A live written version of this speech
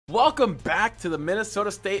Welcome back to the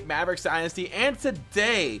Minnesota State Mavericks Dynasty, and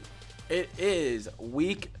today it is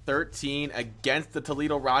week 13 against the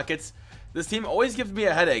Toledo Rockets. This team always gives me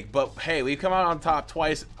a headache, but hey, we've come out on top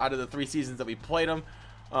twice out of the 3 seasons that we played them.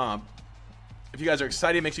 If you guys are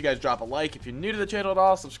excited, make sure you guys drop a like. If you're new to the channel at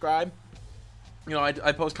all, subscribe. You know,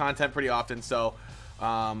 I post content pretty often, so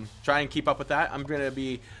try and keep up with that. I'm going to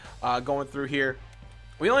be going through here.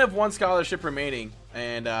 We only have 1 scholarship remaining,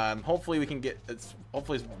 and hopefully we can get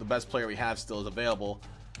hopefully the best player we have still is available.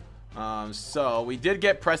 So we did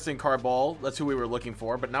get Preston Carball. That's who we were looking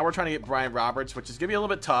for, but now we're trying to get Brian Roberts, which is gonna be a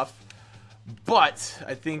little bit tough, but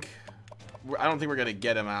I don't think we're gonna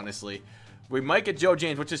get him, honestly. We might get Joe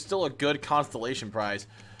James, which is still a good constellation prize.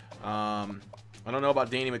 I don't know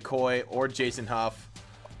about Danny McCoy or Jason Huff.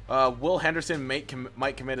 Will Henderson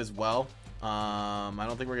might commit as well. I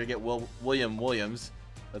don't think we're gonna get William Williams.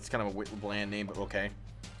 That's kind of a bland name, but okay.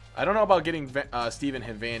 I don't know about getting Stephen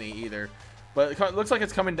Havani either, but it looks like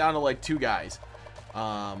it's coming down to like 2 guys,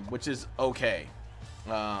 which is okay.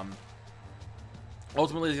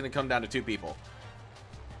 Ultimately, it's going to come down to 2 people,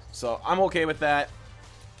 so I'm okay with that.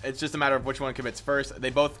 It's just a matter of which one commits first. They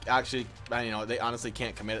both actually, you know, they honestly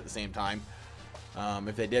can't commit at the same time.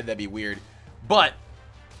 If they did, that'd be weird. But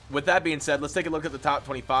with that being said, let's take a look at the top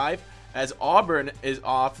 25. As Auburn is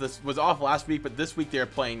off, this was off last week, but this week they're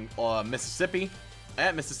playing Mississippi.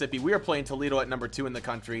 At Mississippi, we are playing Toledo at number 2 in the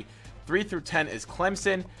country. 3 through 10 is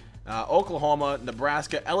Clemson, Oklahoma,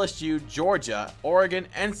 Nebraska, LSU, Georgia, Oregon,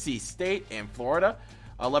 NC State, and Florida.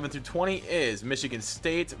 11 through 20 is Michigan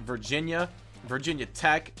State, Virginia, Virginia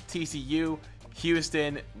Tech, TCU,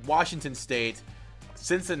 Houston, Washington State,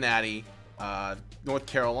 Cincinnati, North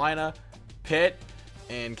Carolina, Pitt,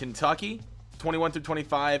 and Kentucky. 21 through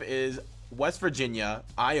 25 is West Virginia,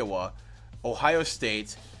 Iowa, Ohio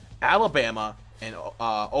State, Alabama, and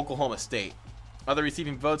Oklahoma State. Other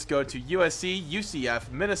receiving votes go to USC,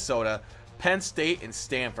 UCF, Minnesota, Penn State, and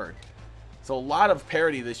Stanford. So a lot of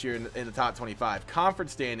parity this year in the top 25.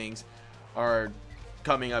 Conference standings are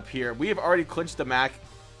coming up here. We have already clinched the MAC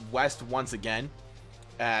West once again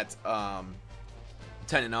at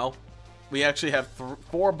 10-0. We actually have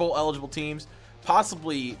 4 bowl eligible teams,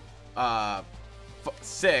 possibly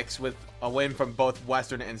 6 with a win from both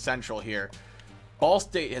Western and Central here. Ball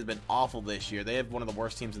State has been awful this year. They have one of the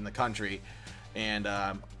worst teams in the country, and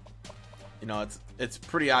you know, it's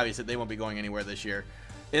pretty obvious that they won't be going anywhere this year.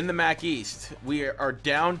 In the MAC East, we are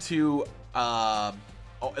down to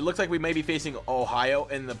it looks like we may be facing Ohio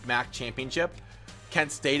in the MAC championship.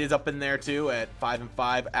 Kent State is up in there too at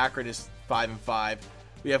 5-5. Akron is 5-5.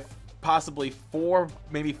 We have possibly 4,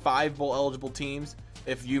 maybe 5 bowl eligible teams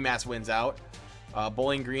if UMass wins out.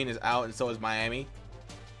 Bowling Green is out, and so is Miami.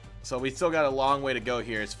 So we still got a long way to go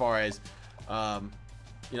here as far as,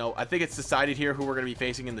 you know, I think it's decided here who we're going to be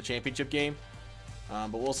facing in the championship game.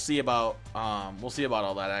 But we'll see about all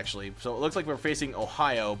that, actually. So it looks like we're facing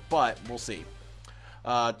Ohio, but we'll see.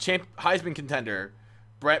 Heisman contender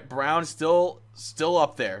Brett Brown still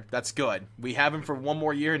up there. That's good. We have him for 1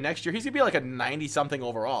 more year. Next year he's gonna be like a 90-something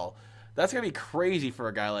overall. That's gonna be crazy for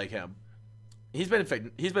a guy like him. He's been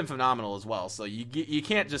phenomenal as well. So you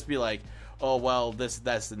can't just be like, oh well, this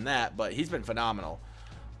and that. But he's been phenomenal.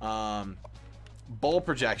 Bowl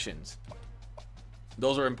projections.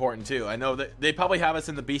 Those are important too. I know that they probably have us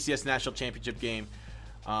in the BCS National Championship game,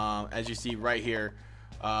 as you see right here.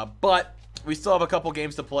 But we still have a couple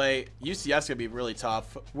games to play. UCF's gonna be really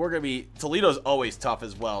tough. Toledo's always tough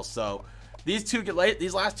as well. So these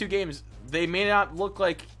last 2 games, they may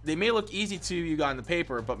look easy to you on the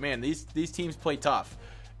paper, but man, these teams play tough,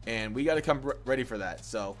 and we got to come ready for that.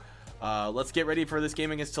 So let's get ready for this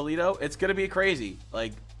game against Toledo. It's gonna be crazy,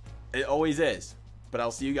 like it always is. But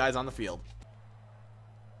I'll see you guys on the field.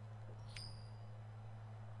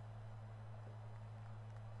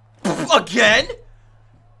 Again?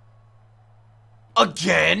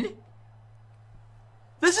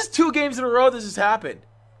 This is 2 games in a row this has happened.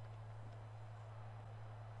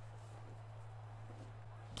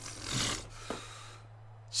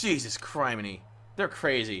 Jesus criminy. They're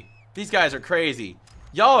crazy. These guys are crazy.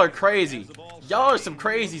 Y'all are crazy. Y'all are some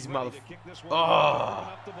crazies, mother.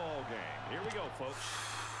 Oh.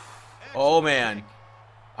 Oh man.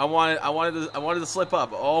 I wanted to slip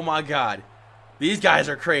up. Oh my god. These guys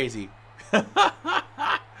are crazy.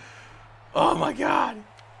 Oh my god.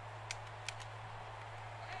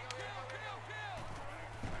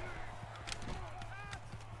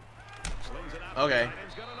 Okay.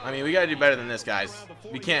 I mean, we gotta do better than this, guys.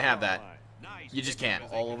 We can't have that. You just can't.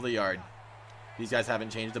 All over the yard. These guys haven't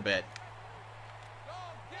changed a bit.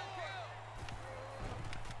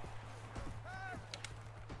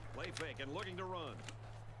 Play fake and looking to run.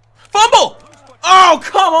 Oh,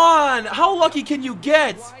 come on! How lucky can you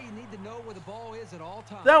get?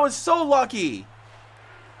 That was so lucky.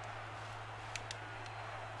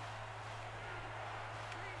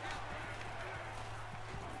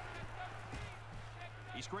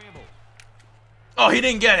 Oh, he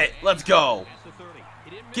didn't get it. Let's go.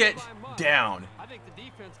 Get down.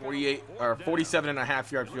 48 or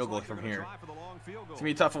 47.5-yard field goal from here. It's going to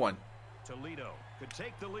be a tough one. Toledo could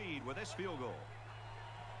take the lead with this field goal.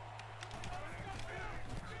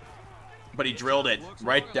 But he drilled it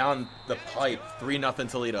right down the pipe. 3-0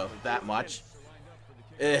 Toledo. That much?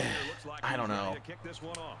 I don't know.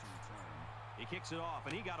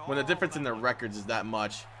 When the difference in their records is that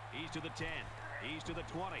much. He's to the 10. He's to the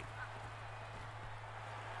 20.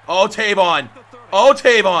 Oh, Tavon. Oh,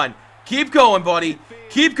 Tavon. Keep going, buddy.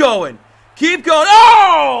 Keep going. Keep going.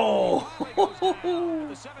 Oh!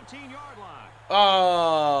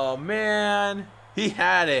 Oh, man. He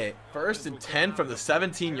had it. 1st and 10 from the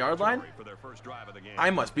 17-yard line? I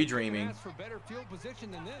must be dreaming.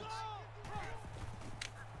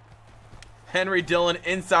 Henry Dillon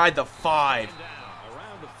inside the 5.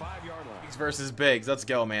 Biggs versus Biggs. Let's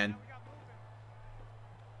go, man.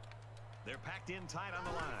 They're packed in tight on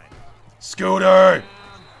the line. Scooter!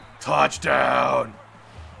 Touchdown!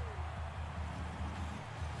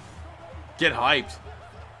 Get hyped.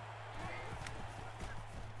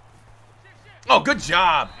 Oh, good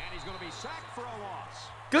job. And he's going to be sacked for a loss.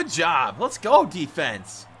 Good job. Let's go,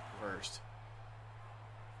 defense. First.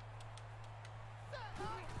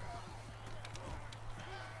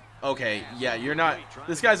 Okay, yeah, you're not.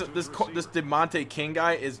 This guy's this DeMonte King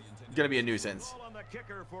guy is gonna be a nuisance.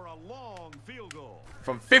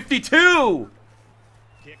 From 52.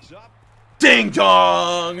 Ding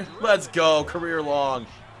dong. Let's go. Career long.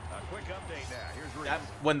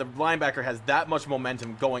 When the linebacker has that much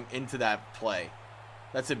momentum going into that play,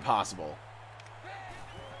 that's impossible.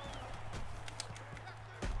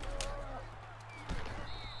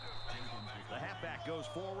 The halfback goes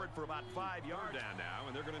forward for about 5 yards down now,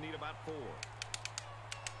 and they're going to need about 4.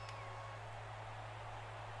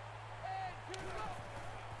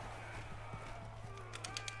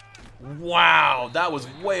 Wow, that was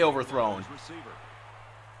way overthrown.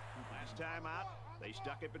 Last time out, they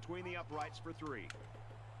stuck it between the uprights for 3.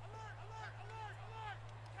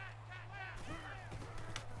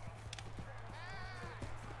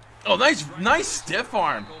 Oh, nice stiff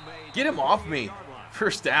arm. Get him off me.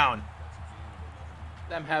 First down.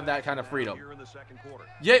 Them have that kind of freedom.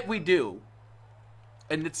 Yet we do.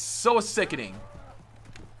 And it's so sickening.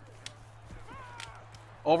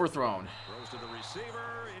 Overthrown. Throws to the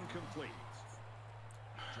receiver, incomplete.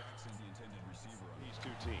 Jackson, the intended receiver on these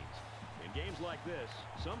two teams. In games like this,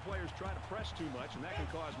 some players try to press too much, and that can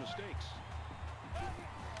cause mistakes.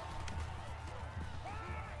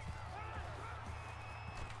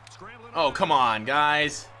 Oh, come on,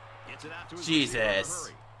 guys.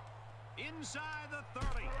 Jesus. Inside the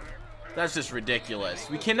 30. That's just ridiculous.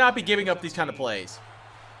 We cannot be giving up these kind of plays.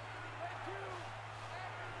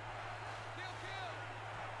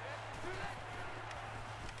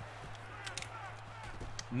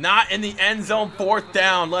 Not in the end zone. 4th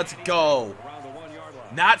down. Let's go.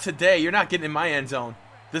 Not today. You're not getting in my end zone.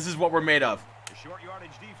 This is what we're made of. Short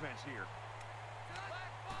yardage defense here.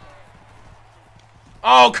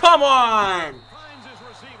 Oh, come on. Finds his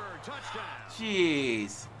receiver. Touchdown.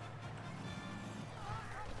 Jeez.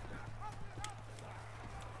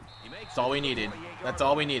 That's all we needed. That's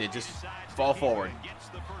all we needed. Just fall forward.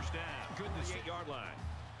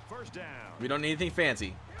 We don't need anything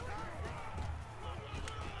fancy.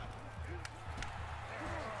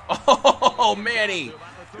 Oh, Manny.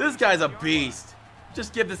 This guy's a beast.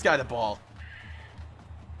 Just give this guy the ball.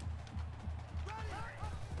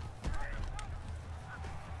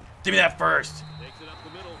 Give me that first.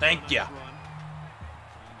 Thank you.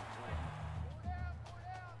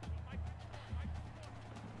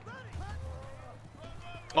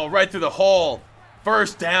 Oh, right through the hole.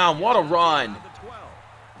 First down. What a run.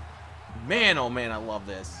 Man, oh man, I love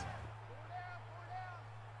this.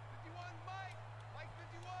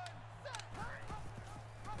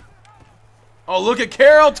 Oh, look at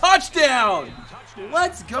Carroll. Touchdown.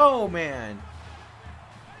 Let's go, man.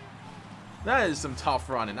 That is some tough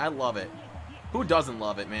running. I love it. Who doesn't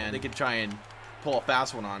love it, man? They could try and pull a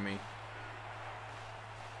fast one on me.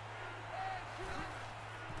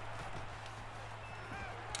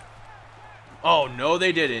 Oh, no,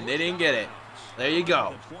 they didn't. They didn't get it. There you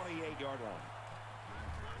go.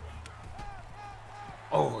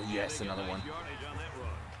 Oh, yes, another one.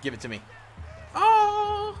 Give it to me.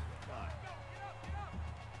 Oh!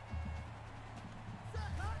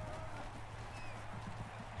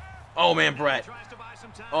 Oh, man, Brett.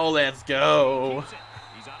 Oh, let's go.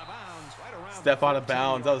 Step out of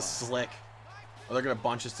bounds. That was slick. Oh, they're going to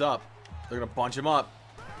bunch us up. They're going to bunch him up.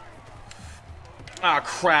 Ah,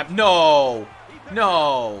 crap. No.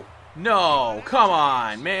 No. No. Come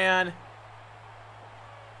on, man.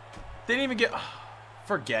 They didn't even get...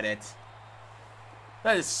 Forget it.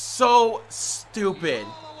 That is so stupid.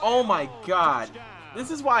 Oh, my God.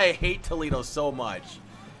 This is why I hate Toledo so much.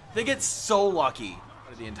 They get so lucky.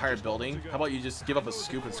 The entire building. How about you just give up a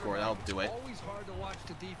scoop and score? That'll do it.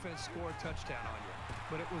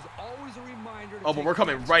 Oh, but we're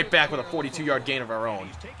coming right back with a 42-yard gain of our own.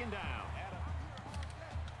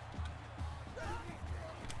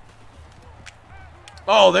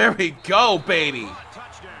 Oh, there we go, baby.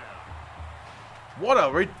 What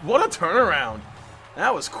a turnaround.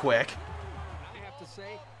 That was quick. I have to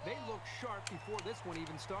say, they looked sharp before this one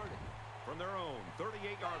even started. From their own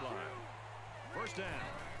 38-yard line. First down.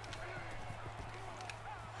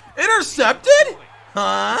 Intercepted?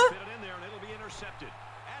 Huh?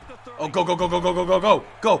 Oh, go, go, go, go, go, go, go, go.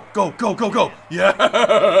 Go, go, go, go, go.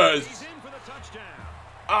 Yes!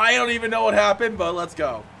 I don't even know what happened, but let's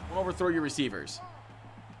go. Overthrow your receivers.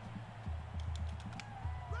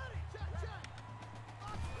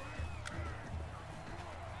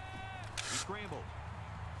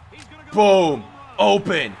 Boom.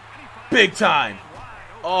 Open. Big time.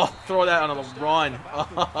 Oh, throw that on the run.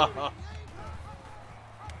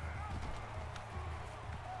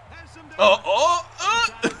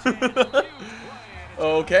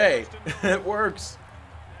 Okay. It works.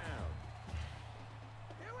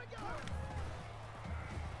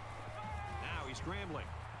 Now he's scrambling.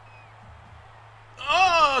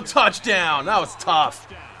 Oh, touchdown. That was tough.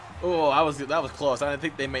 Oh, that was close. I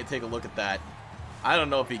think they may take a look at that. I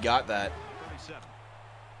don't know if he got that.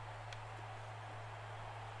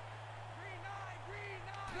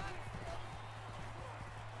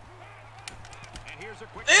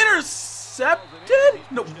 Intercepted?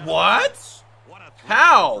 No, what?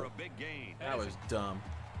 How? That was dumb.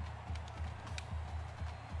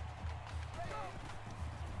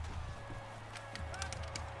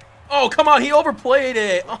 Oh, come on. He overplayed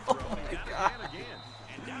it. Oh, my God.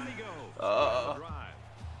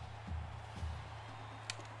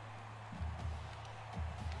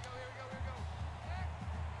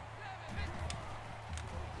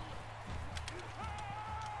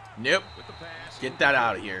 Nope. Get that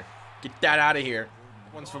out of here. Get that out of here.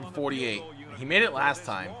 One's from 48. He made it last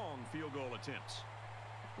time.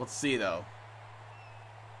 Let's see, though.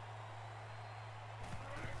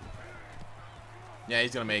 Yeah,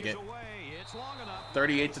 he's going to make it.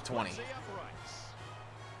 38-20.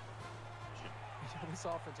 This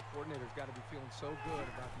offensive coordinator's got to be feeling so good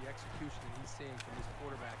about the execution that he's seeing from his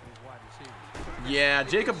quarterback and his wide receivers. Yeah,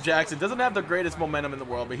 Jacob Jackson doesn't have the greatest momentum in the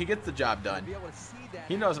world, but he gets the job done.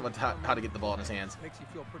 He knows how to get the ball in his hands. Makes you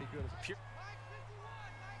feel pretty good as a pure.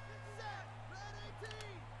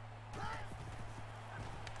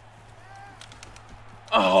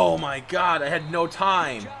 Oh my God, I had no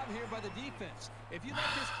time.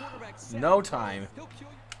 No time.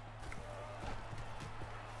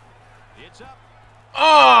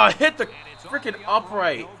 Oh, hit the freaking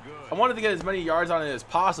upright. I wanted to get as many yards on it as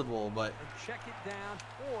possible, but check it down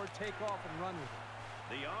or take off and run with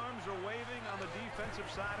it. The arms are waving on the defensive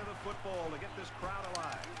side of the football to get this crowd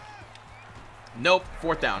alive. Nope,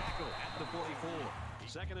 fourth down. At the 44.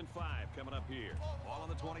 2nd and 5 coming up here. Ball on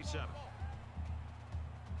the 27.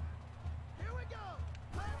 Here we go.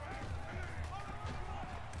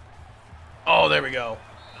 Oh, there we go.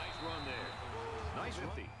 Nice run there. Nice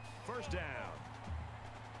 50. First down.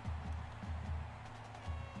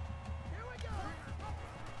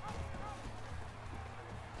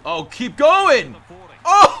 Oh, keep going.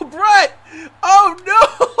 Oh, Brett. Oh, no.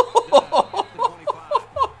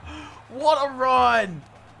 What a run.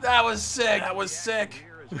 That was sick. That was sick.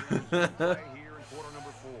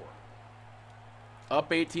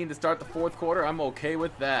 Up 18 to start the fourth quarter. I'm okay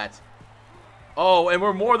with that. Oh, and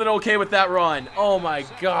we're more than okay with that run. Oh, my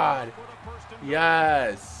God.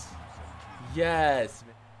 Yes. Yes.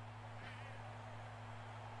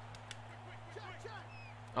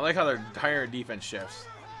 I like how their entire defense shifts.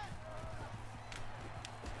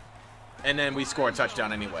 And then we score a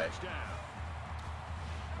touchdown anyway.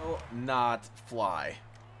 Oh, not fly.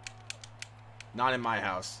 Not in my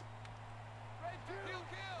house.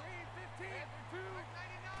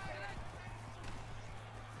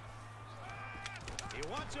 He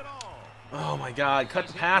wants it all. Oh my God, cut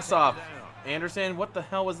the pass off. Anderson, what the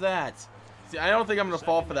hell was that? See, I don't think I'm going to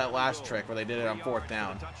fall for that last trick where they did it on 4th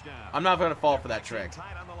down. I'm not going to fall for that trick.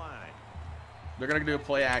 They're going to do a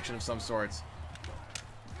play action of some sorts.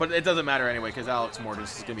 But it doesn't matter anyway because Alex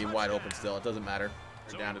Mortis is going to be wide open still. It doesn't matter.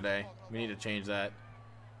 We're down today. We need to change that.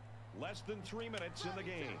 Less than 3 minutes in the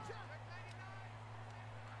game.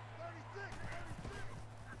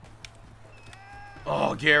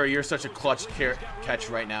 Oh, Gary, you're such a clutch catch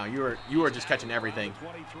right now. You are just catching everything.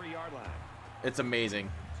 It's amazing.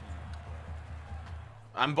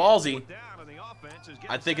 I'm ballsy.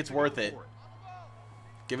 I think it's worth it,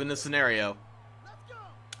 given the scenario.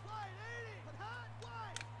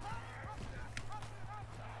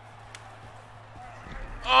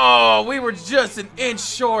 Oh, we were just an inch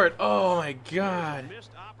short. Oh my God.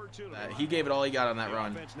 He gave it all he got on that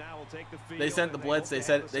run. They sent the blitz. They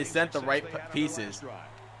sent the right pieces.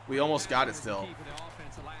 We almost got it still.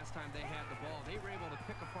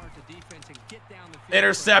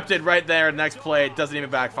 Intercepted right there. Next play. It doesn't even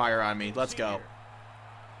backfire on me. Let's go.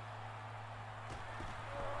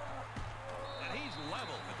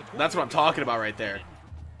 That's what I'm talking about right there.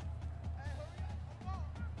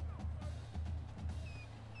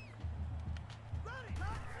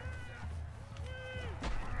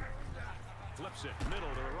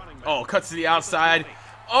 Oh, cuts to the outside.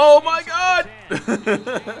 Oh my God!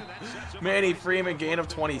 Manny Freeman, gain of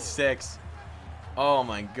 26. Oh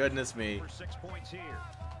my goodness me.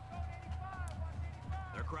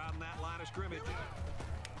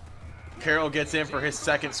 Carroll gets in for his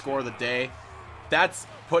second score of the day. That's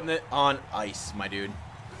putting it on ice, my dude.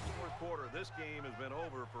 Fourth quarter, this game has been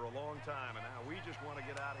over for a long time, and now we just want to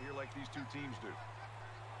get out of here like these two teams do.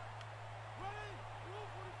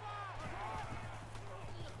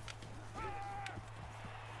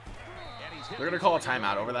 They're going to call a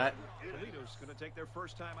timeout over that. Toledo's going to take their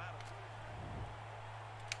first time out.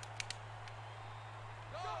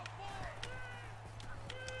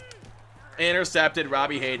 Intercepted,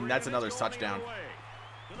 Robbie Hayden. That's another touchdown.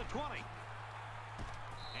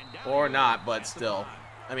 Or not, but still.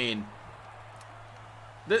 I mean,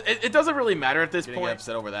 it doesn't really matter at this point. Getting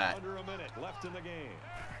upset over that. Under a minute left in the game.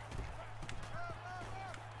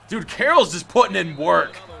 Dude, Carroll's just putting in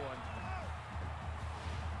work.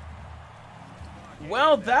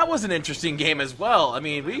 Well, that was an interesting game as well. I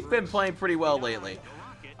mean, we've been playing pretty well lately.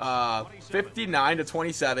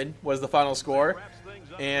 59-27 was the final score.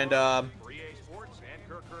 And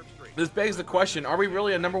this begs the question, are we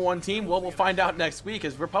really a #1 team? Well, we'll find out next week,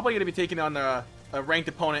 as we're probably going to be taking on a ranked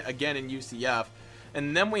opponent again in UCF.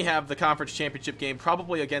 And then we have the conference championship game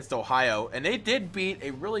probably against Ohio. And they did beat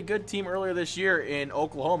a really good team earlier this year in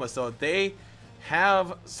Oklahoma. So they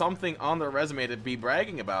have something on their resume to be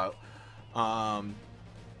bragging about.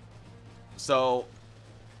 So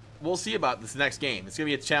we'll see about this next game. It's going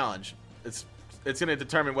to be a challenge. It's going to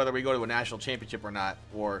determine whether we go to a national championship or not,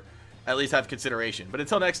 or at least have consideration. But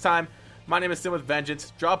until next time, my name is Sin with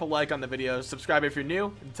Vengeance. Drop a like on the video. Subscribe if you're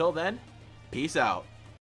new. Until then, peace out.